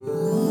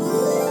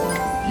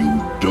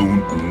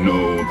don't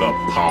know the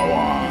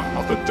power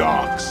of the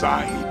dark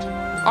side.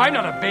 I'm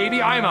not a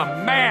baby, I'm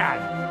a man.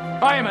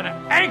 I am an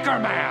anchor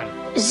man.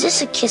 Is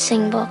this a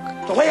kissing book?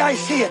 The way I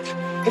see it,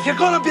 if you're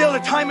going to build a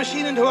time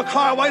machine into a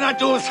car, why not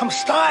do it with some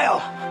style?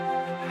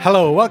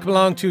 Hello, welcome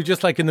along to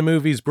Just Like in the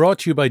Movies, brought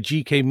to you by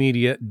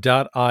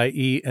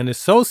gkmedia.ie in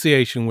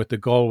association with the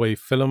Galway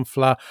Film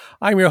Fleadh.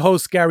 I'm your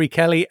host, Gary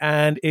Kelly,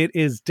 and it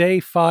is day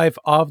 5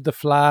 of the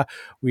Fleadh.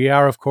 We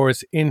are, of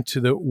course,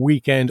 into the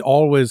weekend,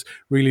 always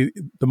really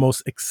the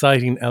most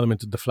exciting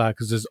element of the Fleadh,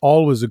 because there's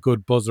always a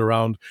good buzz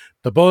around.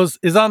 The buzz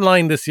is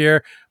online this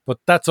year, but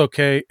that's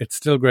okay. It's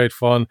still great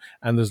fun,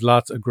 and there's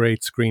lots of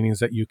great screenings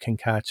that you can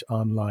catch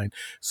online.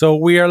 So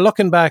we are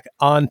looking back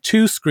on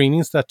 2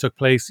 screenings that took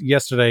place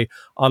yesterday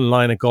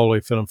online at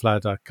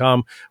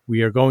galwayfilmfleadh.com.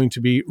 We are going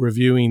to be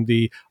reviewing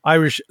the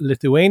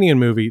Irish-Lithuanian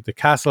movie, The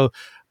Castle,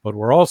 but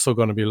we're also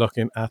going to be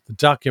looking at the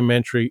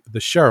documentary, The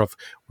Sheriff,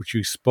 which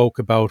we spoke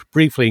about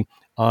briefly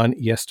on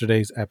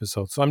yesterday's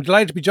episode. So I'm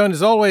delighted to be joined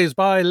as always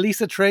by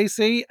Lisa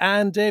Tracy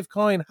and Dave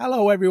Coyne.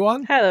 Hello,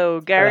 everyone. Hello,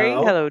 Gary.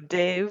 Hello,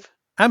 Dave.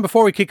 And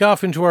before we kick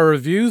off into our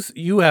reviews,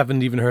 you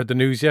haven't even heard the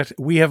news yet.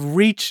 We have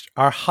reached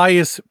our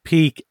highest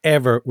peak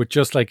ever with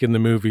Just Like in the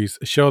Movies,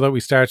 a show that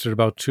we started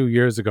about 2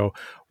 years ago.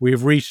 We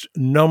have reached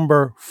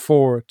number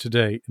 4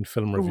 today in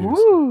film reviews.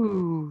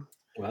 Ooh.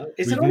 Well,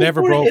 We've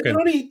never broken. It's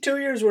only 2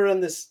 years we're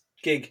on this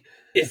gig.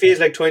 It feels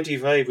like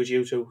 25 with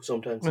you two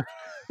sometimes.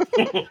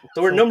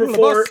 So we're number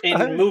 4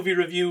 in movie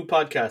review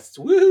podcasts.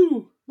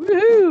 Woohoo!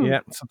 Woohoo!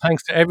 Yeah, so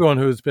thanks to everyone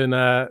who's been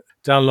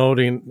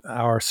downloading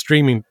or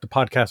streaming the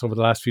podcast over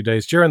the last few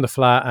days during the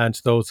Fleadh, and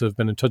to those who have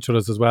been in touch with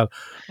us as well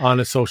on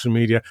his social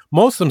media.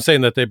 Most of them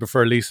saying that they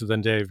prefer Lisa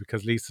than Dave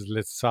because Lisa's a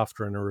little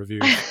softer in her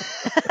reviews.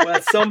 Well,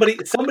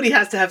 somebody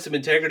has to have some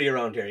integrity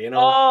around here, you know.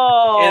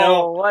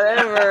 Oh,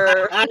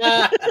 whatever.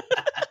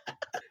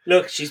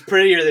 Look, she's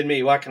prettier than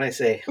me. What can I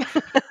say?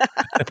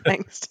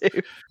 Thanks,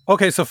 too.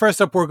 Okay, so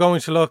first up, we're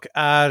going to look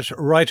at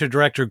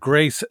writer-director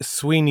Grace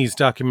Sweeney's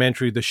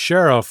documentary, The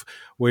Sheriff,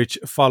 which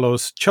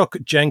follows Chuck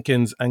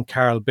Jenkins and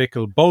Carl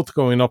Bickle, both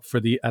going up for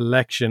the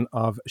election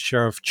of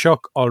sheriff.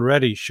 Chuck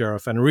already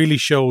sheriff, and really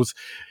shows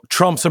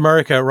Trump's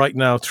America right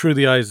now through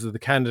the eyes of the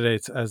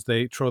candidates as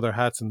they throw their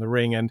hats in the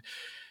ring. And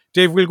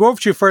Dave, we'll go over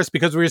to you first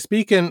because we were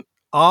speaking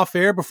off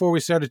air before we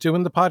started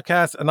doing the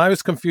podcast, and I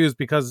was confused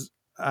because,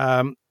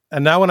 and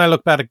now when I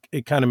look back,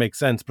 it kind of makes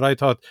sense, but I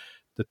thought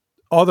the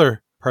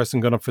other person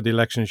going up for the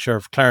election,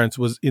 Sheriff Clarence,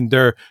 was in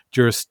their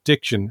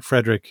jurisdiction,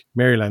 Frederick,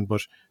 Maryland,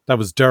 but that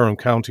was Durham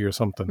County or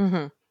something.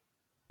 Mm-hmm.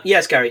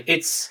 Yes, Gary,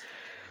 it's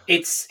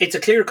a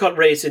clear-cut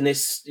race in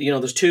this. You know,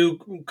 there's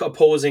 2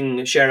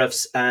 opposing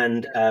sheriffs,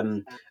 and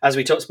as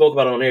we spoke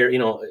about on air, you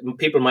know,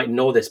 people might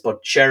know this, but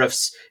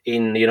sheriffs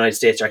in the United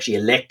States are actually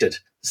elected,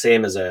 the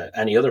same as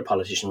any other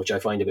politician, which I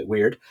find a bit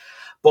weird.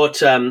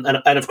 But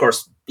and of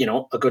course, you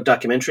know, a good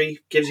documentary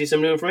gives you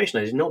some new information.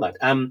 I didn't know that.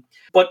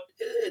 But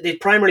it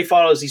primarily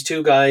follows these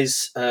 2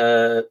 guys,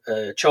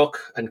 Chuck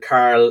and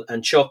Carl.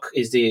 And Chuck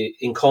is the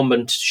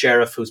incumbent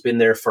sheriff who's been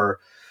there for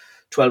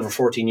 12 or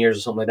 14 years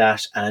or something like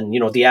that. And, you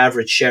know, the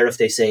average sheriff,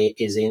 they say,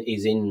 is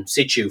in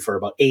situ for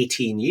about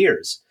 18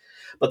 years.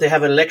 But they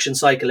have an election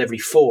cycle every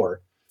 4.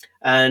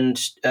 And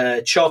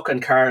Chuck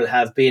and Carl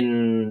have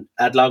been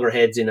at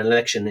loggerheads in an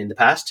election in the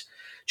past.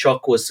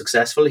 Chuck was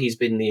successful. He's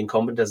been the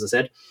incumbent, as I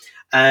said.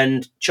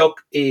 And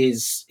Chuck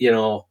is, you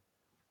know,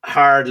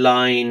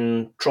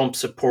 hardline Trump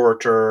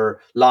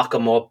supporter, lock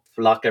him up,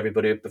 lock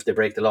everybody up if they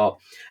break the law.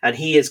 And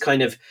he has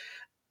kind of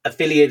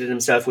affiliated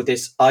himself with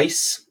this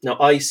ICE. Now,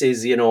 ICE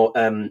is, you know,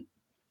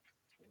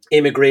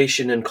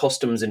 immigration and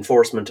customs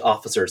enforcement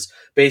officers,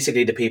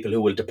 basically the people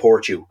who will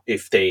deport you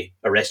if they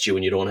arrest you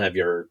and you don't have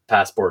your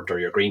passport or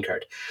your green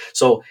card.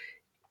 So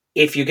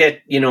if you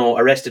get, you know,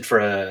 arrested for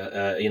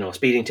a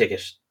speeding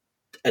ticket,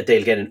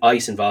 they'll get an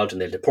ICE involved and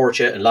they'll deport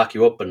you and lock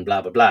you up and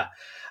blah, blah, blah.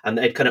 And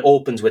it kind of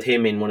opens with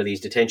him in one of these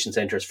detention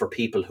centers for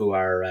people who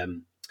are,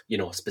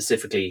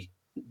 specifically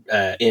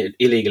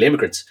illegal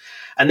immigrants.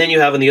 And then you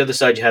have on the other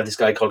side, you have this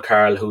guy called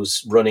Carl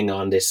who's running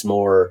on this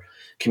more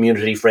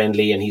community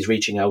friendly, and he's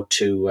reaching out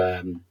to,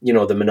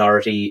 the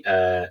minority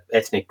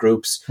ethnic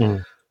groups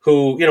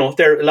who, you know,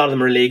 a lot of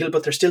them are illegal,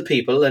 but they're still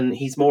people. And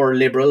he's more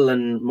liberal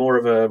and more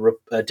of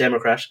a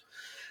Democrat.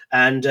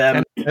 And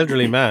an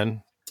elderly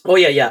man. Oh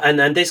yeah.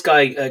 And this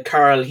guy,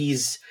 Carl,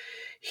 he's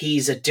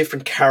a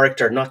different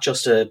character, not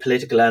just a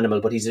political animal,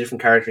 but he's a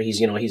different character.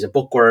 He's a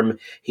bookworm.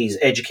 He's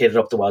educated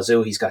up the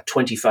wazoo. He's got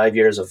 25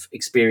 years of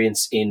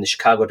experience in the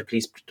Chicago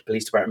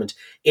police department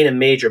in a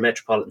major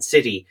metropolitan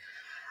city.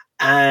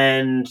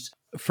 And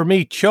for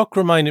me, Chuck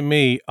reminded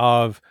me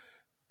of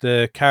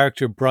the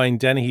character Brian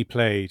Dennehy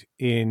played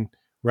in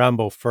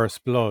Rambo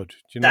First Blood. Do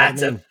you know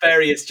that's what I mean? A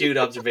very astute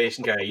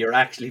observation, Gary. You're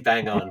actually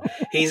bang on.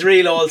 He's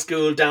real old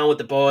school, down with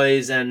the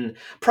boys, and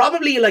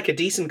probably like a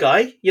decent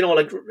guy,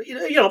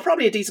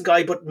 probably a decent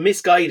guy, but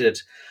misguided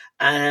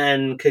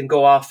and can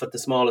go off at the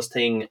smallest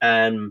thing.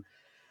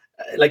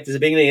 Like there's a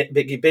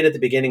bit at the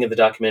beginning of the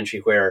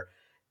documentary where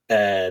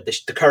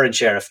the current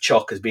sheriff,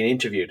 Chuck, has been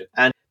interviewed.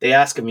 And they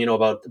ask him,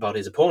 about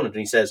his opponent, and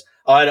he says,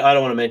 "Oh, I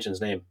don't want to mention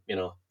his name,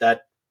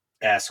 that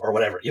ass or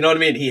whatever." You know what I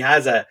mean? He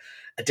has a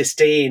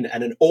disdain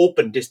and an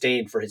open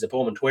disdain for his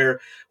opponent,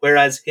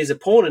 whereas his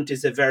opponent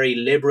is a very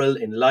liberal,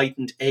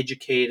 enlightened,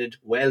 educated,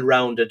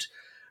 well-rounded,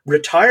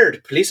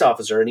 retired police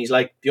officer, and he's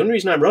like, the only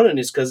reason I'm running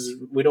is because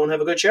we don't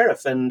have a good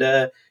sheriff, and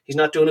he's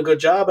not doing a good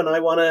job, and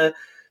I want to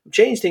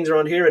change things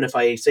around here, and if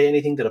I say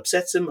anything that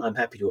upsets him, I'm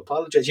happy to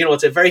apologize.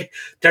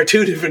 They're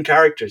two different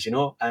characters,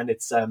 and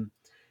it's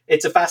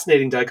a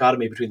fascinating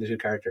dichotomy between the two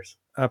characters.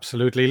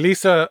 Absolutely.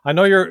 Lisa, I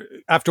know you're,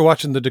 after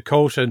watching the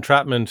Dakota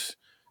entrapment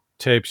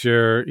tapes,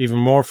 you're even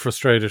more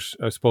frustrated,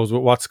 I suppose,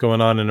 with what's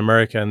going on in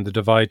America and the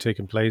divide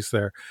taking place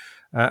there,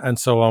 and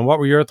so on. What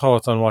were your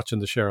thoughts on watching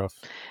The Sheriff?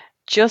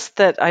 Just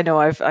that I know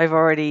I've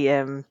already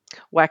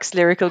waxed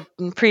lyrical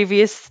in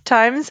previous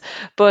times,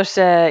 but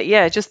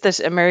just that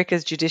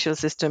America's judicial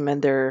system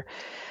and their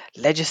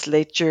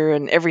legislature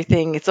and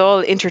everything, it's all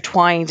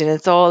intertwined and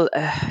it's all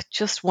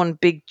just one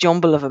big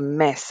jumble of a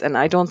mess. And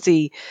I don't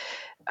see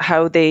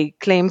how they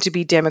claim to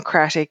be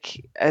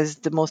democratic as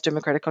the most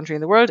democratic country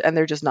in the world, and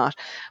they're just not.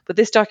 But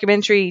this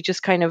documentary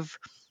just kind of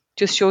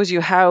just shows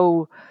you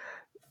how,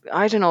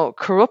 I don't know,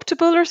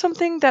 corruptible or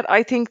something that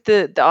I think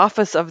the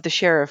office of the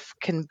sheriff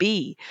can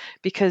be,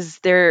 because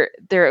they're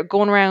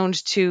going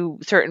around to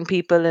certain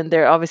people and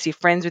they're obviously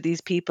friends with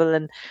these people,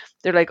 and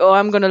they're like, "Oh,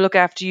 I'm going to look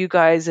after you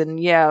guys, and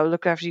yeah, I'll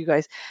look after you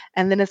guys."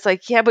 And then it's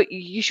like, yeah, but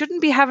you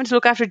shouldn't be having to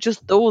look after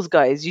just those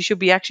guys. You should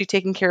be actually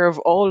taking care of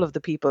all of the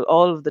people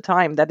all of the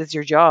time. That is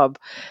your job.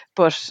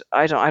 But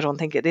I don't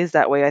think it is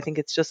that way. I think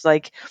it's just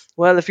like,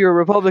 well, if you're a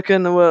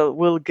Republican,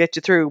 we'll get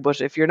you through, but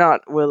if you're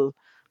not, we'll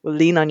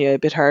lean on you a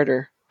bit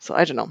harder. So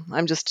I don't know.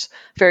 I'm just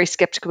very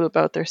skeptical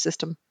about their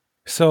system.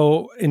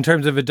 So in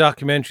terms of a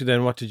documentary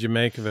then, what did you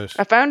make of it?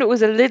 I found it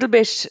was a little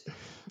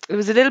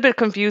bit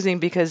confusing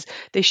because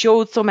they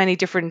showed so many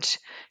different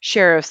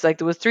sheriffs. Like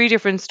there was 3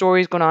 different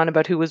stories going on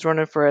about who was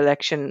running for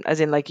election, as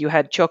in like you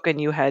had Chuck and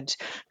you had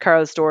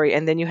Carl's story,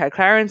 and then you had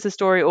Clarence's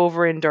story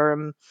over in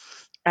Durham,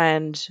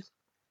 and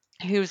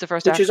he was the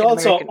first Which is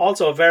African-American.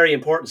 also a very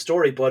important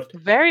story, but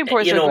very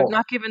important story, but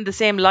not given the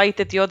same light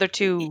that the other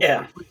 2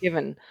 were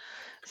given.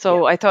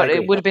 So I thought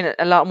it would have been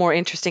a lot more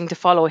interesting to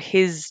follow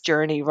his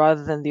journey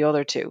rather than the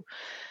other 2.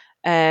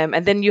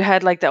 And then you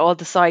had like all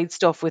the side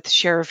stuff with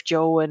Sheriff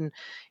Joe, and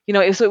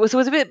it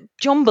was a bit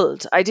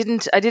jumbled. I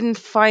didn't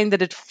find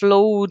that it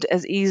flowed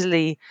as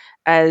easily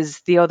as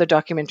the other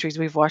documentaries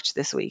we've watched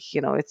this week.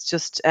 It's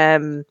just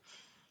it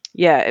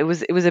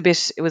was a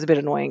bit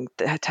annoying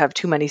to have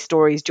too many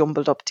stories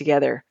jumbled up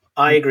together.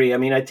 I agree. I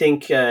mean, I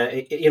think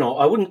I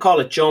wouldn't call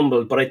it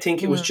jumbled, but I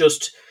think it was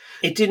just,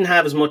 it didn't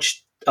have as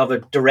much of a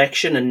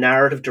direction and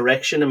narrative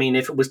direction. I mean,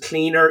 if it was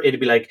cleaner, it'd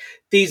be like,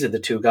 these are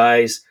the 2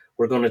 guys.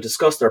 We're going to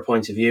discuss their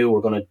points of view.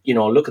 We're going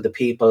to, look at the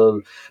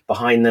people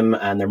behind them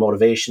and their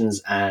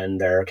motivations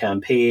and their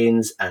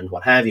campaigns and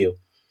what have you.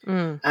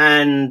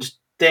 And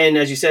then,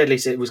 as you said,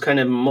 Lisa, it was kind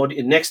of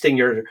muddy. Next thing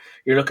you're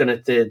looking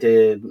at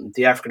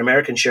the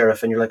African-American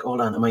sheriff, and you're like,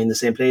 hold on, am I in the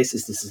same place?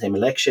 Is this the same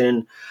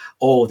election?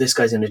 Oh, this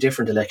guy's in a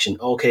different election.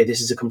 Okay,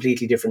 this is a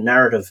completely different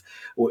narrative.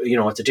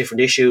 It's a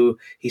different issue.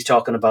 He's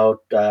talking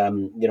about,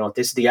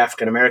 this is the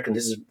African-American,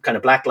 this is kind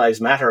of Black Lives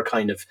Matter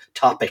kind of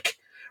topic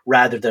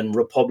rather than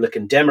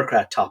Republican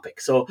Democrat topic.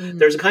 So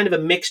there's a kind of a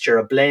mixture,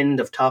 a blend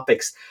of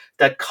topics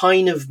that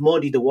kind of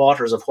muddy the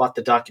waters of what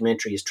the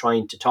documentary is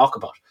trying to talk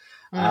about.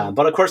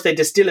 But of course, they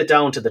distill it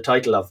down to the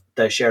title of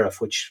The Sheriff,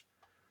 which,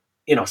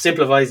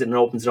 simplifies it and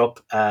opens it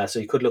up. So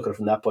you could look at it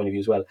from that point of view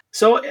as well.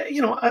 So,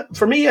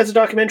 for me as a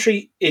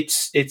documentary,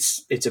 it's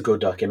a good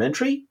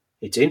documentary.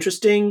 It's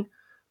interesting,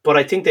 but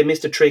I think they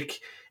missed a trick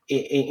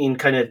in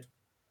kind of,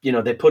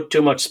 they put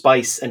too much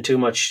spice and too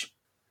much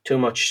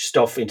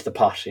stuff into the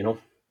pot,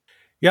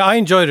 Yeah, I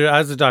enjoyed it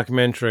as a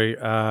documentary.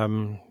 I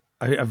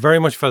very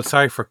much felt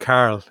sorry for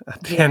Carl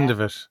at the end of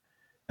it.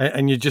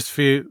 And you just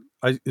feel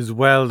as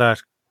well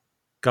that,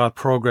 God,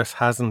 progress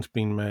hasn't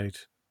been made.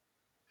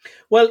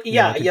 Well,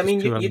 I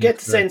mean, you get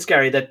the sense,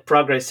 Gary, that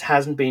progress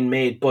hasn't been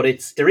made, but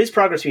there is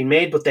progress being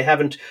made, but they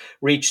haven't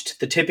reached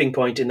the tipping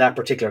point in that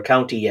particular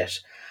county yet.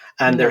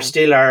 And there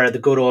still are the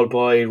good old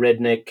boy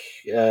redneck,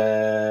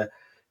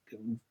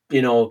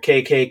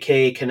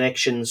 KKK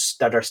connections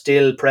that are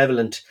still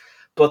prevalent,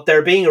 but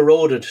they're being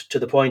eroded to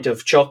the point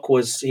of Chuck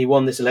he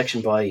won this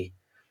election by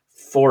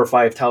 4,000 or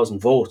 5,000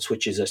 votes,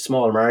 which is a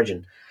small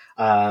margin.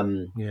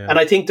 And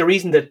I think the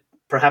reason that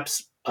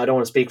perhaps, I don't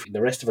want to speak for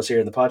the rest of us here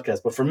in the podcast,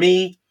 but for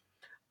me,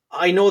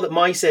 I know that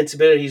my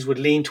sensibilities would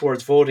lean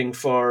towards voting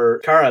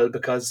for Carl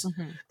because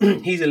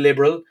he's a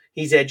liberal,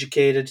 he's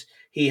educated,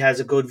 he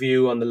has a good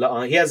view on the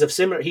law.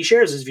 He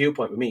shares his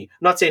viewpoint with me. I'm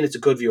not saying it's a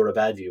good view or a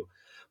bad view,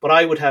 but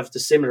I would have the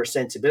similar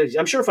sensibilities.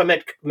 I'm sure if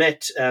I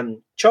met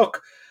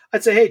Chuck,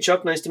 I'd say, "Hey,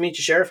 Chuck, nice to meet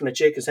you, Sheriff," and I'd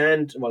shake his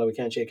hand. Well, we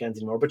can't shake hands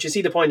anymore, but you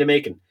see the point I'm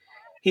making.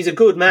 He's a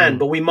good man,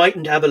 but we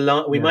mightn't have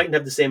mightn't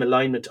have the same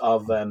alignment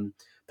of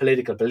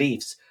political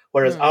beliefs.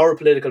 Whereas our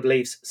political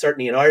beliefs,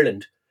 certainly in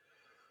Ireland,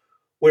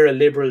 we're a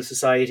liberal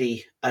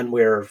society and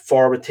we're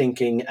forward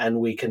thinking and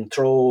we can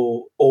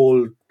throw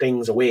old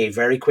things away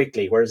very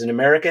quickly. Whereas in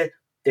America,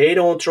 they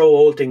don't throw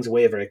old things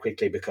away very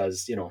quickly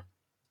because,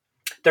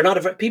 they're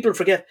not people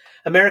forget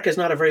America is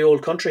not a very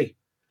old country.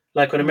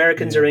 Like when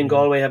Americans are in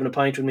Galway having a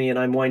pint with me and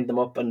I'm winding them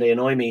up and they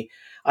annoy me,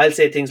 I'll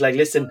say things like,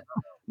 listen,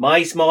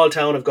 my small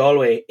town of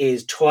Galway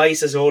is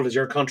twice as old as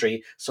your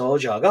country, so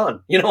jog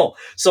on,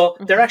 So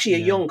they're actually a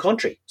young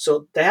country.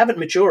 So they haven't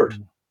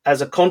matured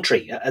as a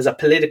country, as a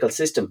political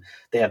system.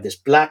 They have this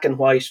black and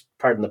white,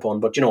 pardon the pun,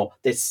 but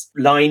this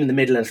line in the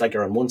middle and it's like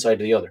you're on one side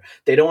or the other.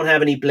 They don't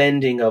have any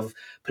blending of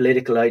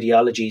political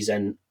ideologies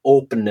and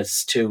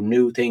openness to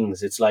new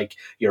things. It's like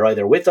you're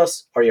either with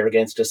us or you're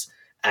against us,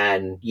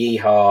 and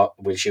yeehaw,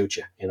 we'll shoot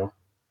you,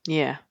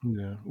 Yeah.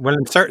 Well,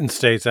 in certain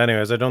states,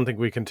 anyways, I don't think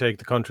we can take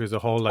the country as a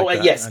whole like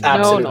that. Yes,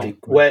 absolutely. No.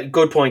 Well,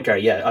 good point,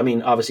 Gary. Yeah, I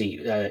mean, obviously,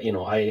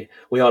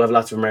 we all have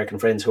lots of American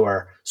friends who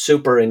are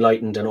super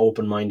enlightened and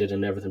open-minded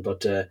and everything,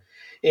 but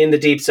in the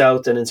deep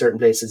south and in certain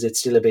places, it's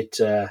still a bit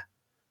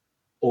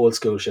old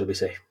school, shall we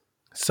say.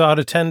 So out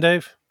of 10,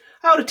 Dave?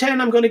 Out of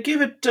 10, I'm going to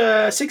give it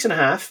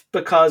 6.5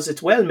 because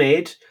it's well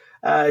made.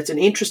 It's an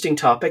interesting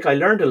topic. I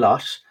learned a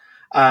lot.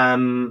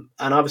 And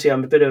obviously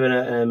I'm a bit of an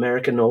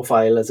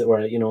Americanophile, as it were,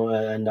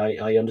 and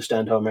I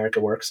understand how America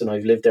works and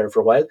I've lived there for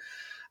a while.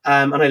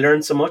 And I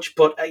learned so much,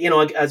 but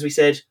as we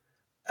said,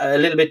 a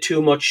little bit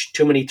too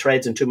many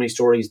threads and too many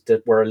stories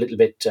that were a little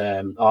bit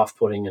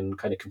off-putting and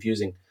kind of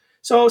confusing.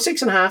 So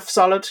 6.5,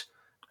 solid.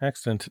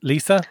 Excellent.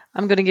 Lisa?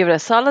 I'm going to give it a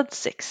solid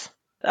 6.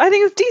 I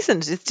think it's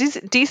decent. It's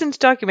decent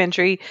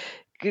documentary.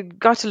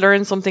 Got to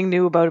learn something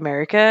new about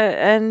America,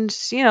 and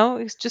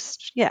it's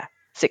just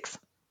 6.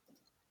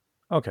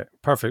 Okay,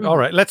 perfect. All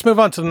right, let's move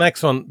on to the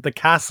next one, The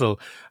Castle,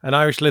 an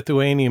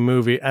Irish-Lithuanian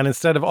movie. And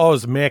instead of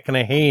always making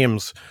a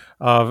hames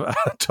of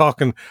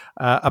talking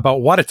about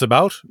what it's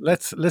about,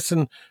 let's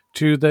listen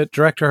to the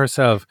director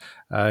herself,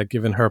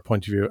 giving her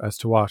point of view as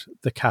to what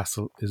The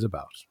Castle is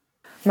about.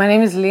 My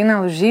name is Lina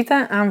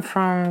Luzita. I'm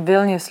from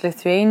Vilnius,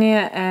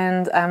 Lithuania,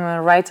 and I'm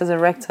a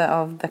writer-director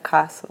of The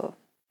Castle.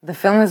 The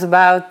film is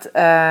about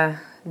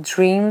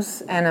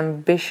dreams and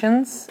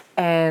ambitions,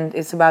 and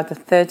it's about a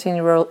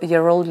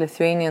 13-year-old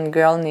Lithuanian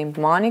girl named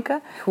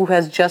Monica who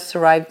has just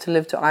arrived to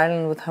live to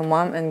Ireland with her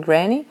mom and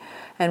granny.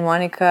 And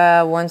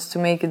Monica wants to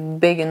make it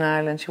big in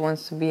Ireland. She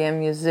wants to be a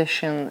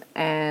musician,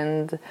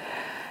 and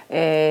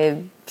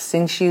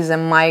since she's a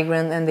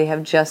migrant and they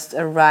have just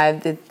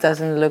arrived, it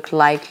doesn't look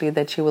likely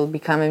that she will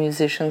become a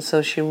musician,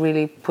 so she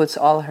really puts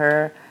all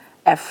her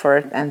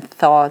effort and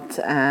thought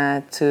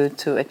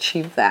to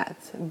achieve that.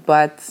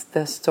 But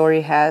the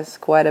story has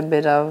quite a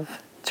bit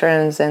of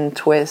turns and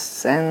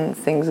twists, and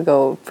things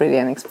go pretty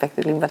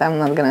unexpectedly, but I'm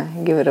not going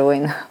to give it away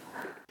now.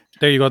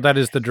 There you go. That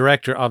is the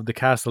director of The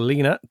Castle,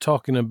 Lina,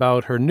 talking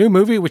about her new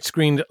movie, which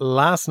screened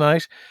last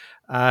night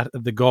at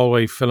the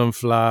Galway Film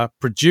Fleadh,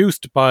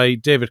 produced by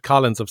David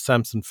Collins of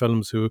Samson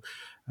Films, who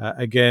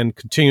again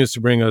continues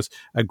to bring us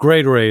a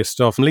great array of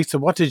stuff. And Lisa,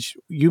 what did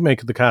you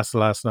make of The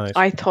Castle last night?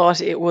 I thought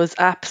it was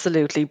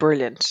absolutely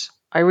brilliant.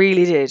 I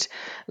really did.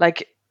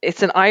 Like,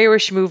 it's an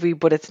Irish movie,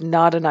 but it's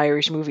not an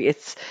Irish movie.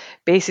 It's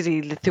basically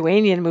a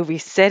Lithuanian movie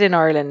set in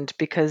Ireland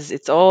because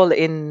it's all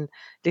in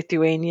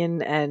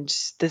Lithuanian and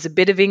there's a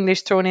bit of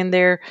English thrown in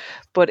there,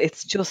 but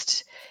it's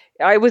just...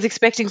 I was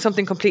expecting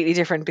something completely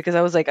different because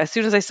I was like, as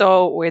soon as I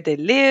saw where they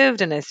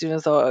lived and as soon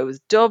as I saw it was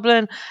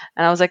Dublin,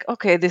 and I was like,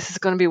 okay, this is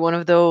going to be one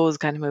of those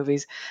kind of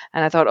movies.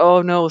 And I thought,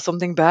 oh no,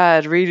 something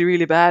bad, really,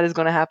 really bad is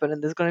going to happen,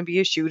 and there's going to be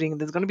a shooting and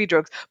there's going to be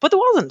drugs. But there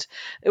wasn't.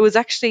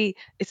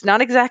 It's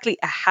not exactly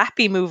a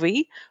happy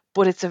movie,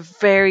 but it's a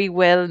very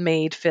well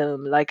made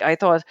film. Like, I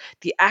thought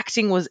the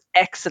acting was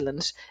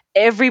excellent.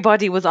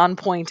 Everybody was on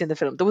point in the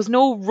film. There was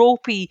no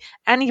ropey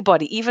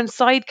anybody, even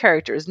side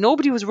characters.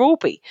 Nobody was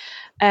ropey.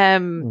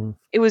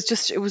 It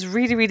was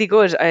really, really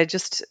good.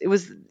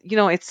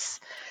 It's...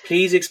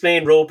 Please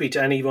explain ropey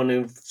to anyone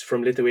who's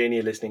from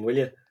Lithuania listening, will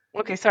you?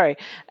 Okay, sorry.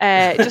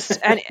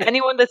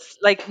 Anyone that's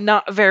like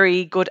not a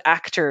very good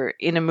actor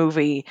in a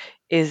movie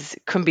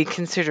can be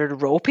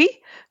considered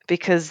ropey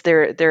because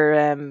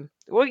they're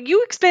well,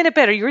 you explain it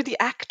better. You're the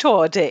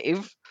actor,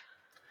 Dave.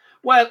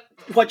 Well,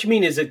 what you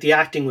mean is that the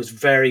acting was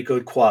very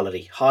good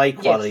quality, high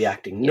quality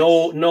acting.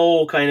 Yes.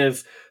 No kind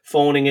of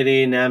phoning it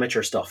in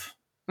amateur stuff.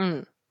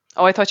 Oh,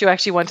 I thought you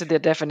actually wanted the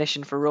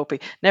definition for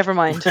ropey. Never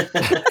mind.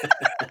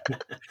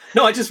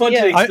 No, I just wanted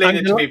to explain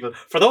it to people.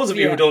 For those of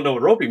you who don't know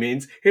what ropey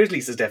means, here's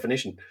Lisa's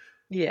definition.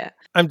 Yeah.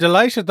 I'm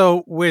delighted,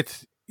 though,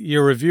 with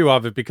your review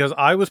of it, because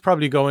I was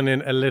probably going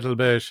in a little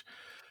bit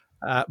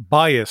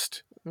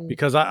biased,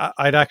 because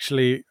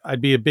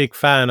I'd be a big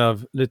fan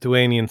of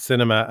Lithuanian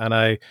cinema, and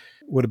I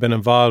would have been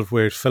involved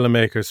with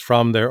filmmakers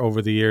from there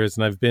over the years,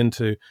 and I've been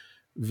to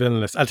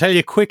Vilnius. I'll tell you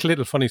a quick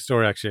little funny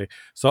story, actually.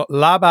 So,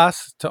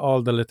 labas to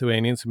all the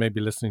Lithuanians who may be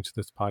listening to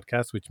this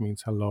podcast, which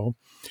means hello.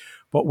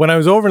 But when I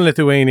was over in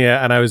Lithuania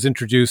and I was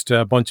introduced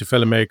to a bunch of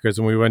filmmakers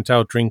and we went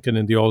out drinking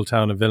in the old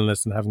town of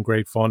Vilnius and having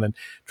great fun and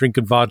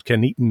drinking vodka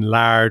and eating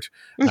lard,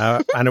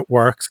 and it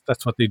works.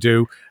 That's what they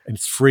do. And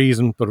it's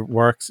freezing, but it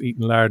works,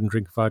 eating lard and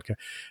drinking vodka.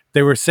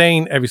 They were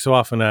saying every so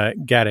often,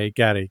 Gary,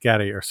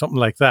 or something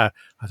like that.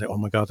 I was like, oh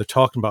my God, they're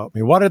talking about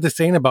me. What are they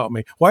saying about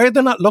me? Why are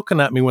they not looking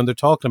at me when they're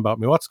talking about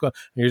me? What's going on?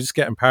 And you're just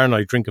getting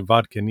paranoid drinking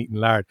vodka and eating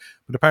lard.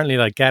 But apparently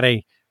like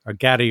Gary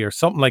or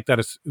something like that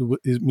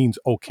it means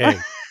okay.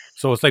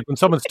 So it's like when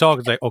someone's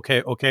talking, it's like,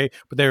 okay.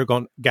 But they're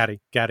going, Gary.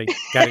 And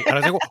I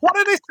was like, what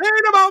are they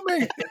saying about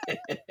me?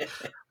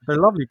 They're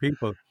lovely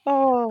people.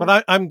 Oh.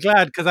 But I'm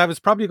glad because I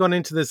was probably going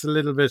into this a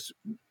little bit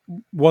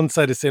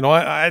one-sided saying,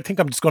 I think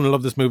I'm just going to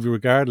love this movie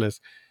regardless.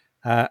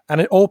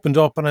 And it opened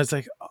up and I was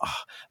like,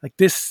 like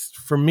this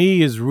for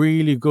me is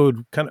really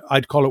good.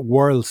 I'd call it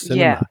world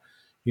cinema. Yeah.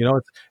 You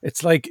know,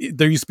 it's like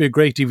there used to be a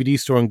great DVD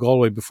store in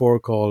Galway before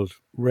called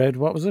Red,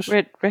 what was it?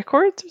 Red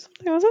Records or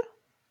something, was it?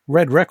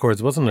 Red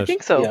Records, wasn't it? I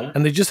think so. Yeah.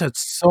 And they just had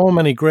so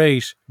many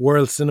great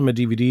world cinema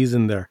DVDs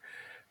in there.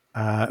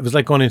 It was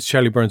like going into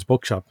Charlie Burns'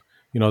 bookshop.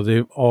 You know,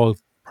 they all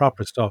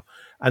proper stuff.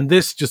 And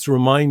this just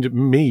reminded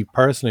me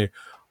personally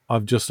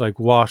of just like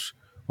what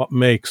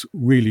makes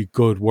really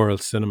good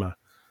world cinema.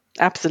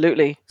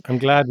 Absolutely. I'm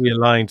glad we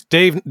aligned.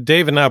 Dave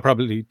and now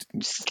probably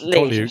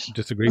totally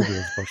disagree with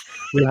us, but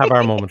we'll have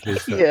our moment,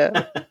 Lisa.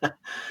 Yeah.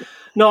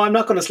 No, I'm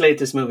not going to slate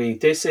this movie.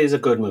 This is a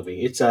good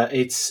movie.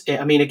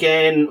 I mean,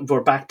 again,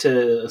 we're back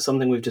to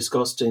something we've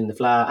discussed in the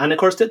FLA. And of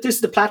course, this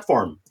is the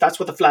platform. That's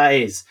what the FLA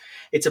is.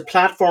 It's a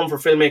platform for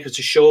filmmakers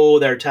to show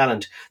their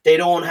talent. They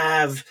don't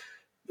have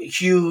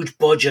huge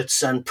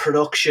budgets and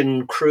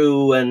production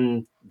crew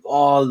and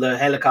all the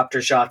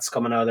helicopter shots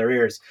coming out of their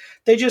ears.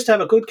 They just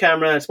have a good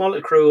camera, a small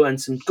little crew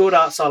and some good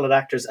solid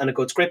actors and a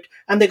good script.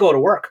 And they go to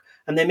work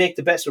and they make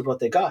the best of what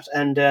they got.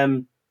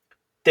 And,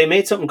 they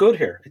made something good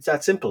here. It's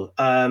that simple.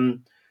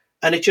 And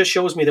it just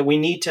shows me that we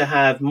need to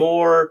have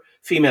more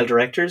female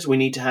directors. We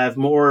need to have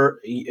more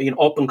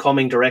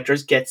up-and-coming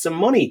directors get some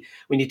money.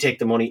 We need to take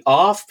the money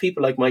off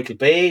people like Michael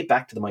Bay,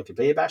 back to the Michael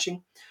Bay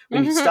bashing.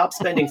 We need to stop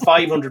spending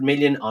 500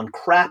 million on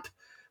crap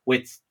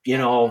with,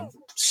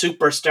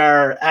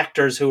 superstar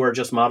actors who are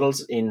just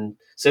models in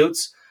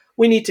suits.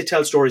 We need to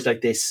tell stories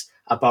like this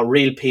about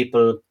real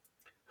people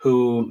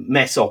who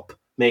mess up,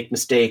 make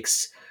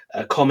mistakes,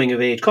 coming of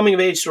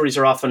age stories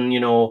are often,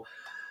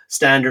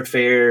 standard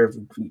fare,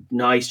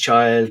 nice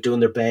child doing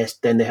their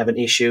best, then they have an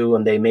issue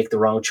and they make the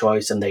wrong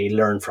choice and they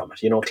learn from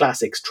it,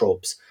 classics,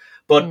 tropes.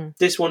 But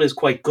this one is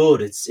quite good.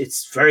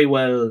 It's very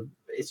well,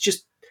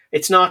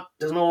 there's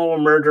no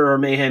murder or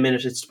mayhem in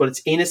it, but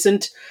it's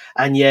innocent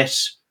and yet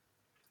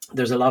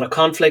there's a lot of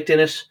conflict in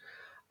it.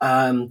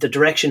 The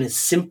direction is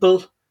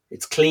simple,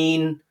 it's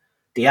clean.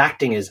 The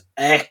acting is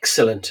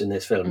excellent in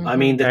this film. I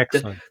mean,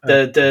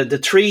 the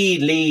three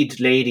lead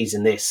ladies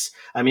in this.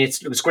 I mean,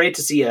 it was great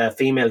to see a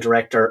female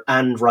director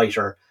and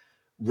writer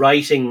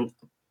writing.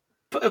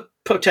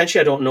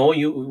 Potentially, I don't know.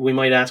 We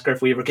might ask her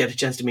if we ever get a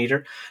chance to meet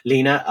her,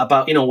 Lena,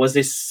 about was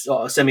this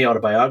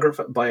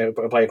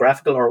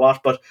semi-autobiographical or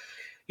what? But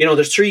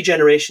there's three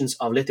generations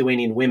of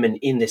Lithuanian women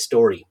in this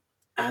story,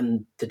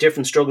 and the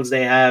different struggles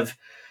they have.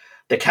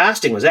 The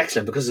casting was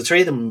excellent because the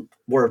three of them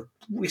were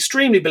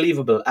extremely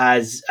believable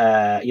as,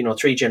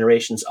 three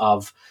generations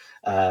of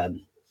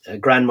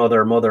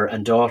grandmother, mother,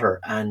 and daughter,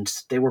 and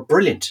they were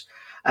brilliant.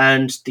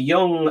 And the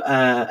young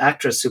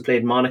actress who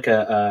played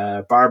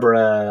Monica,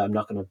 Barbara, I'm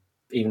not going to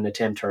even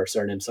attempt her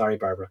surname, sorry,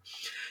 Barbara.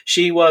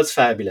 She was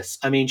fabulous.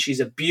 I mean, she's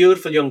a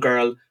beautiful young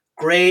girl,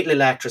 great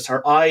little actress.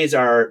 Her eyes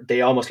they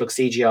almost look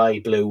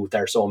CGI blue.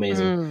 They're so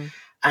amazing.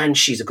 And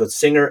she's a good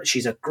singer.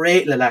 She's a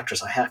great little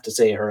actress, I have to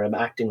say. Her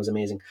acting was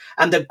amazing.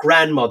 And the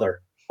grandmother,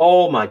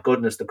 oh my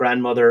goodness, the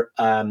grandmother,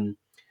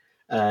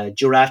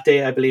 Jurate,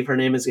 I believe her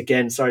name is,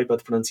 again, sorry about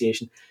the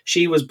pronunciation.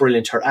 She was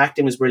brilliant. Her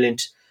acting was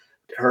brilliant.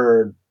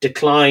 Her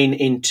decline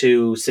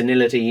into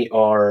senility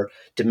or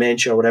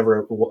dementia or whatever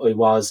it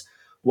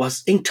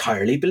was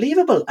entirely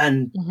believable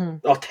and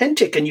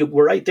authentic. And you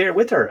were right there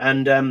with her.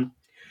 And I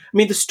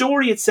mean, the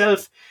story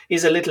itself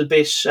is a little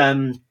bit...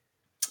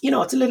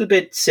 it's a little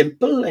bit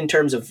simple in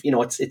terms of,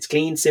 it's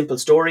clean, simple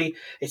story.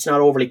 It's not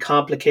overly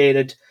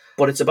complicated,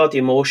 but it's about the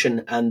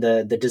emotion and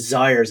the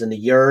desires and the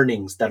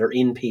yearnings that are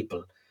in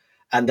people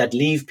and that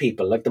leave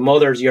people. Like the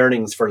mother's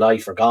yearnings for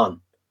life are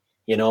gone.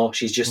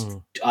 She's just,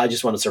 I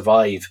just want to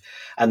survive.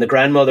 And the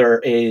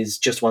grandmother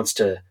just wants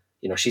to,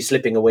 she's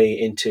slipping away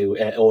into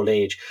old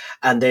age.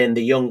 And then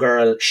the young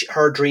girl,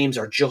 her dreams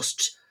are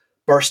just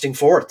bursting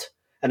forth.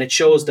 And it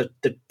shows the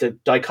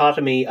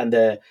dichotomy and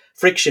the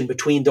friction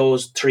between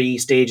those three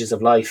stages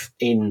of life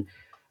in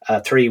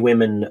three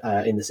women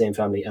in the same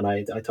family. And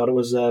I thought it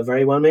was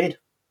very well made.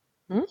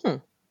 Mm-hmm.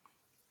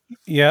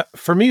 Yeah,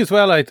 for me as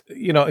well,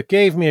 it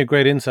gave me a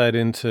great insight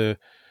into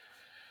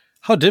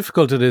how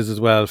difficult it is as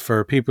well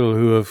for people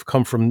who have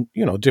come from,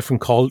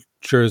 different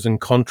cultures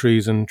and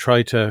countries and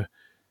try to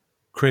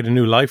create a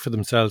new life for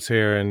themselves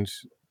here. And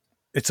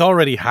it's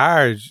already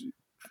hard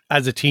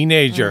as a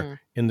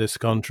teenager in this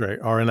country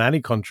or in any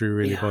country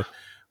really, but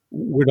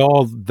with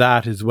all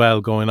that as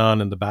well going on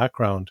in the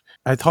background.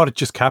 I thought it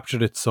just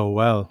captured it so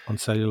well on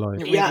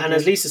celluloid. Yeah, and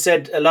as Lisa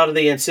said, a lot of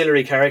the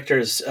ancillary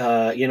characters,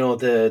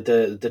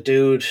 the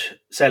dude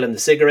selling the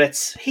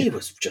cigarettes, he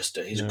was just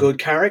he's a good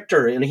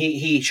character, and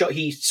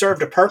he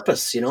served a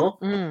purpose,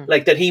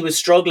 like that he was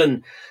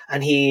struggling,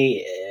 and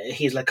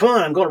he's like, come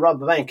on, I'm going to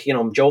rob a bank,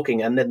 I'm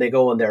joking, and then they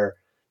go and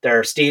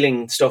they're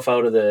stealing stuff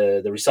out of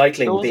the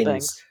recycling Those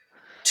bins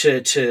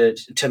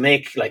to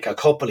make like a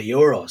couple of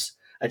euros.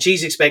 And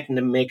she's expecting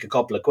to make a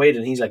couple of quid,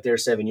 and he's like,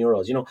 there's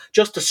 €7,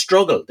 just the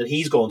struggle that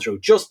he's going through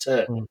just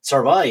to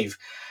survive.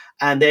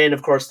 And then,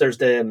 of course, there's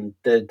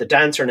the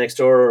dancer next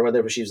door, or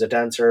whether she was a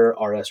dancer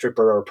or a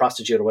stripper or a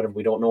prostitute or whatever,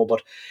 we don't know.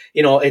 But,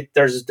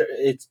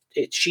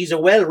 she's a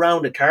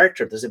well-rounded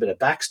character. There's a bit of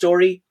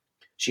backstory.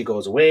 She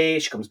goes away,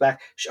 she comes back.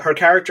 Her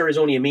character is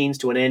only a means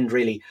to an end,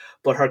 really.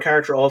 But her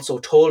character also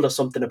told us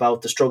something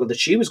about the struggle that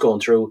she was going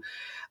through.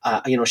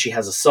 She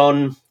has a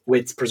son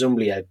with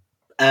presumably a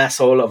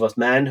asshole of a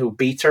man who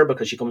beats her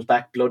because she comes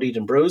back bloodied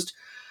and bruised,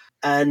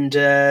 and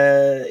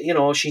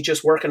she's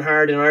just working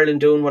hard in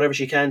Ireland doing whatever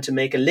she can to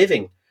make a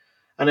living.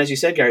 And as you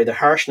said, Gary, the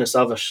harshness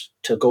of it,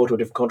 to go to a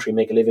different country,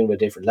 make a living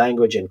with a different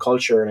language and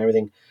culture and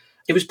everything,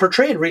 it was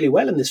portrayed really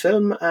well in this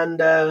film.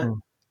 And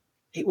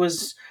it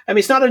was,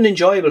 it's not an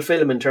enjoyable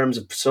film in terms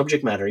of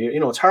subject matter.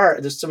 It's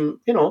hard. There's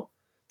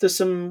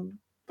some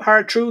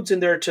hard truths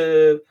in there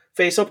to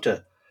face up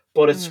to,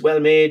 but it's well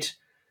made,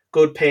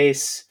 good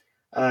pace,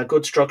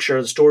 good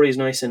structure. The story is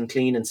nice and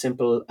clean and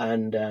simple,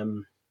 and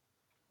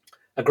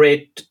a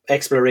great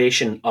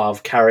exploration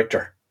of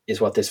character is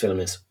what this film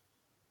is.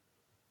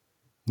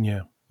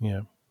 Yeah.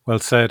 Well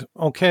said.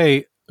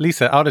 Okay,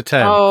 Lisa, out of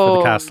 10 for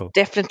The Castle.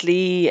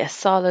 Definitely a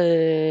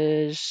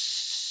solid.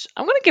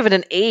 I'm going to give it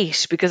an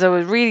 8 because I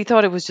really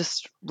thought it was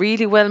just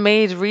really well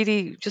made,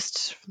 really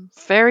just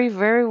very,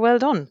 very well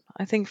done.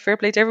 I think fair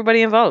play to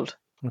everybody involved.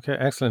 Okay,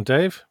 excellent.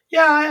 Dave?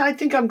 Yeah, I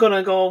think I'm going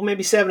to go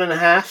maybe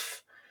 7.5.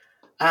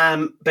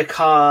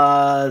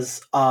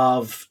 Because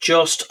of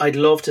I'd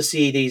love to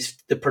see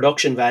the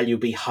production value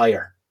be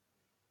higher.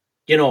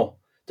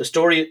 The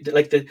story,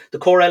 like the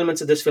core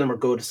elements of this film are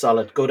good,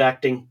 solid, good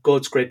acting,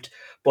 good script.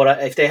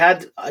 But if they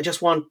had,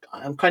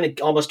 I'm kind of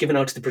almost giving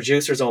out to the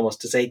producers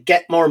almost to say,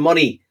 get more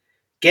money,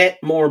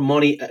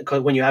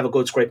 because when you have a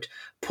good script,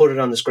 put it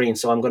on the screen.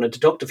 So I'm going to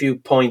deduct a few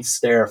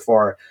points there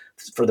for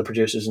the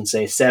producers and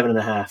say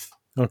 7.5.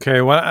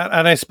 Okay, well,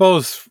 and I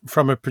suppose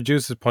from a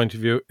producer's point of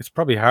view, it's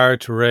probably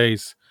hard to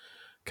raise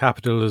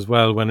capital as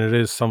well when it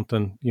is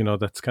something,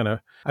 that's kind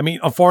of...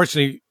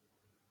 unfortunately,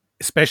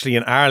 especially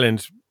in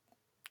Ireland,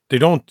 they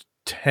don't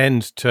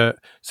tend to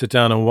sit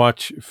down and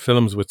watch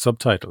films with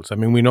subtitles.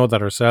 We know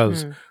that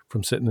ourselves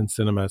from sitting in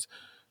cinemas.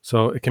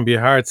 So it can be a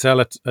hard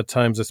sell at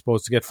times, I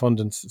suppose, to get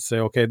funding to say,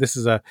 okay, this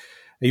is a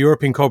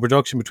European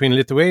co-production between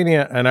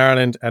Lithuania and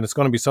Ireland, and it's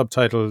going to be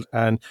subtitled,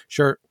 and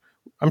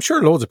I'm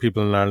sure loads of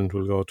people in Ireland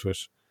will go to it,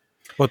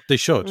 but they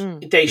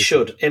should. They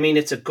should.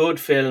 It's a good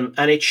film,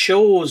 and it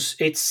shows.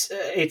 It's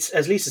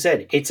as Lisa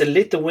said, it's a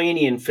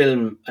Lithuanian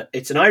film.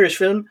 It's an Irish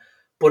film,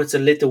 but it's a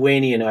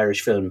Lithuanian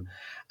Irish film,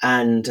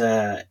 and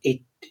Irish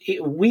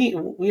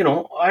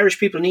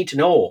people need to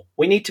know.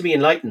 We need to be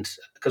enlightened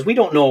because we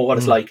don't know what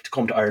it's like to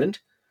come to Ireland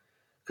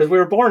because we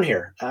were born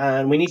here,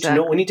 and we need to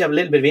know. We need to have a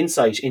little bit of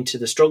insight into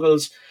the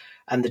struggles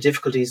and the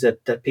difficulties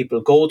that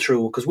people go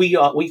through because we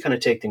kind of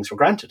take things for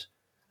granted.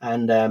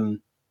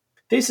 And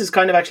this is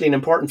kind of actually an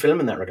important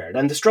film in that regard.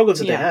 And the struggles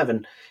that they have.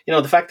 And,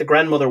 the fact that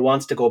grandmother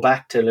wants to go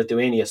back to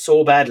Lithuania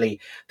so badly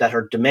that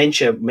her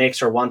dementia makes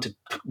her want to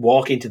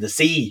walk into the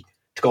sea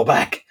to go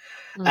back.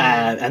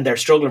 And they're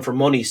struggling for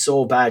money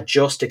so bad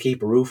just to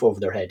keep a roof over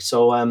their head.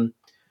 So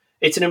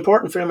it's an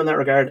important film in that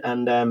regard.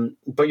 And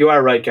but you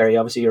are right, Gary.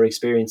 Obviously, your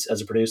experience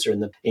as a producer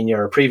in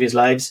your previous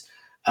lives,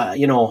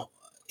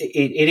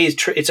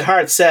 it's a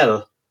hard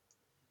sell.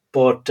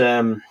 But...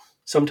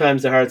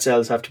 sometimes the hard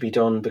sells have to be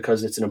done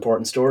because it's an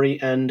important story,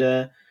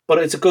 but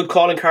it's a good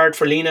calling card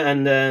for Lena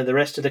and the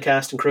rest of the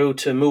cast and crew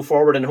to move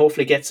forward and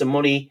hopefully get some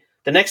money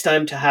the next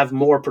time to have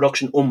more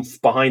production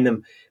oomph behind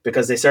them,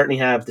 because they certainly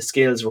have the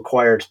skills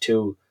required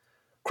to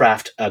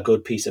craft a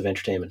good piece of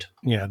entertainment.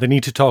 Yeah, they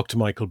need to talk to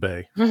Michael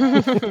Bay.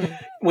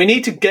 We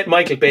need to get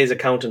Michael Bay's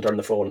accountant on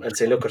the phone and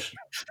say, look,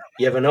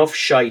 you have enough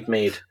shite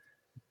made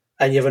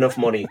and you have enough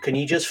money. Can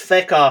you just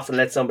feck off and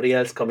let somebody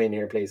else come in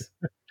here, please?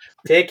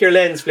 Take your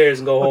lens flares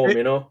and go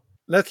home,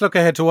 Let's look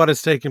ahead to what is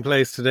taking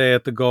place today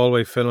at the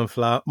Galway Film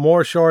Fleadh.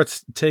 More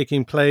shorts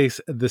taking place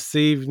this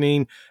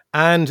evening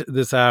and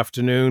this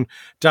afternoon.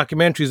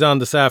 Documentaries on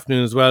this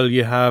afternoon as well.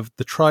 You have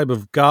The Tribe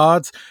of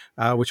Gods,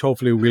 which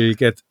hopefully we'll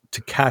get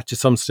to catch at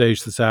some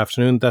stage this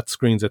afternoon. That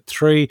screens at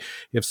 3.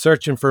 You have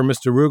Searching for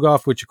Mr.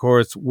 Rugoff, which of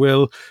course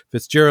Will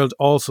Fitzgerald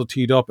also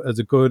teed up as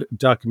a good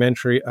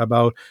documentary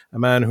about a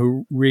man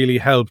who really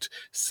helped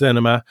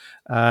cinema.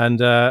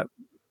 And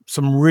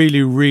some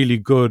really, really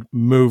good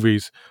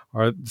movies,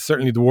 or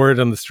certainly the word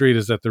on the street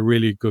is that they're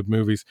really good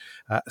movies,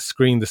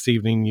 screened this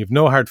evening. You've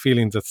No Hard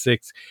Feelings at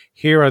 6,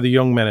 Here Are the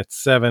Young Men at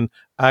 7,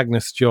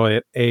 Agnes Joy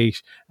at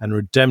 8, and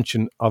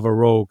Redemption of a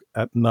Rogue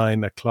at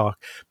 9 o'clock.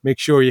 Make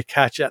sure you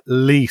catch at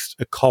least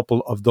a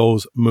couple of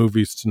those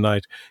movies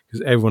tonight,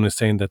 because everyone is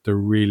saying that they're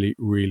really,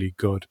 really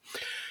good.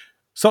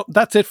 So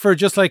that's it for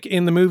Just Like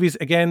in the Movies.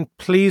 Again,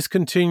 please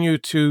continue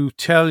to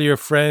tell your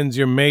friends,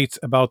 your mates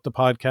about the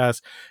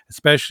podcast,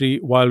 especially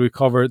while we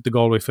cover the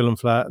Galway Film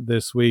Flat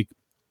this week.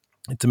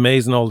 It's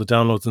amazing all the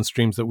downloads and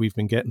streams that we've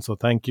been getting, so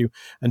thank you.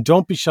 And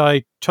don't be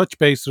shy, touch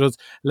base with us.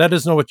 Let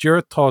us know what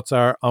your thoughts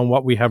are on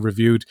what we have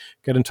reviewed.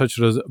 Get in touch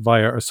with us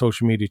via our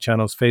social media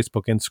channels,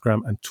 Facebook,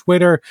 Instagram and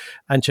Twitter.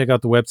 And check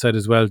out the website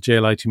as well,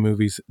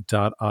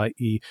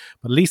 jlitmovies.ie.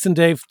 But Lisa and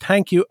Dave,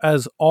 thank you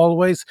as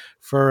always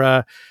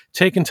for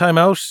taking time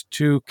out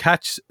to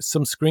catch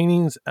some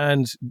screenings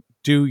and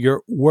do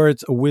your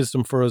words of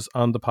wisdom for us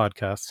on the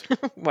podcast.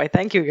 Why,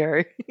 thank you,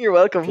 Gary. You're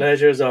welcome.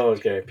 Pleasure as always,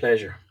 Gary.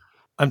 Pleasure.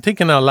 I'm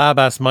thinking now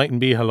labas mightn't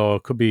be hello.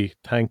 It could be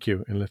thank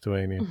you in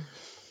Lithuanian.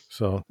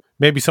 So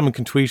maybe someone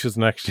can tweet us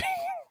and actually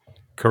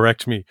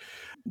correct me.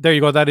 There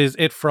you go. That is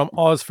it from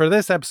us for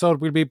this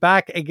episode. We'll be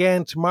back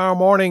again tomorrow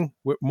morning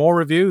with more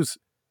reviews.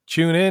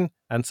 Tune in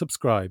and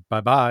subscribe.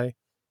 Bye-bye.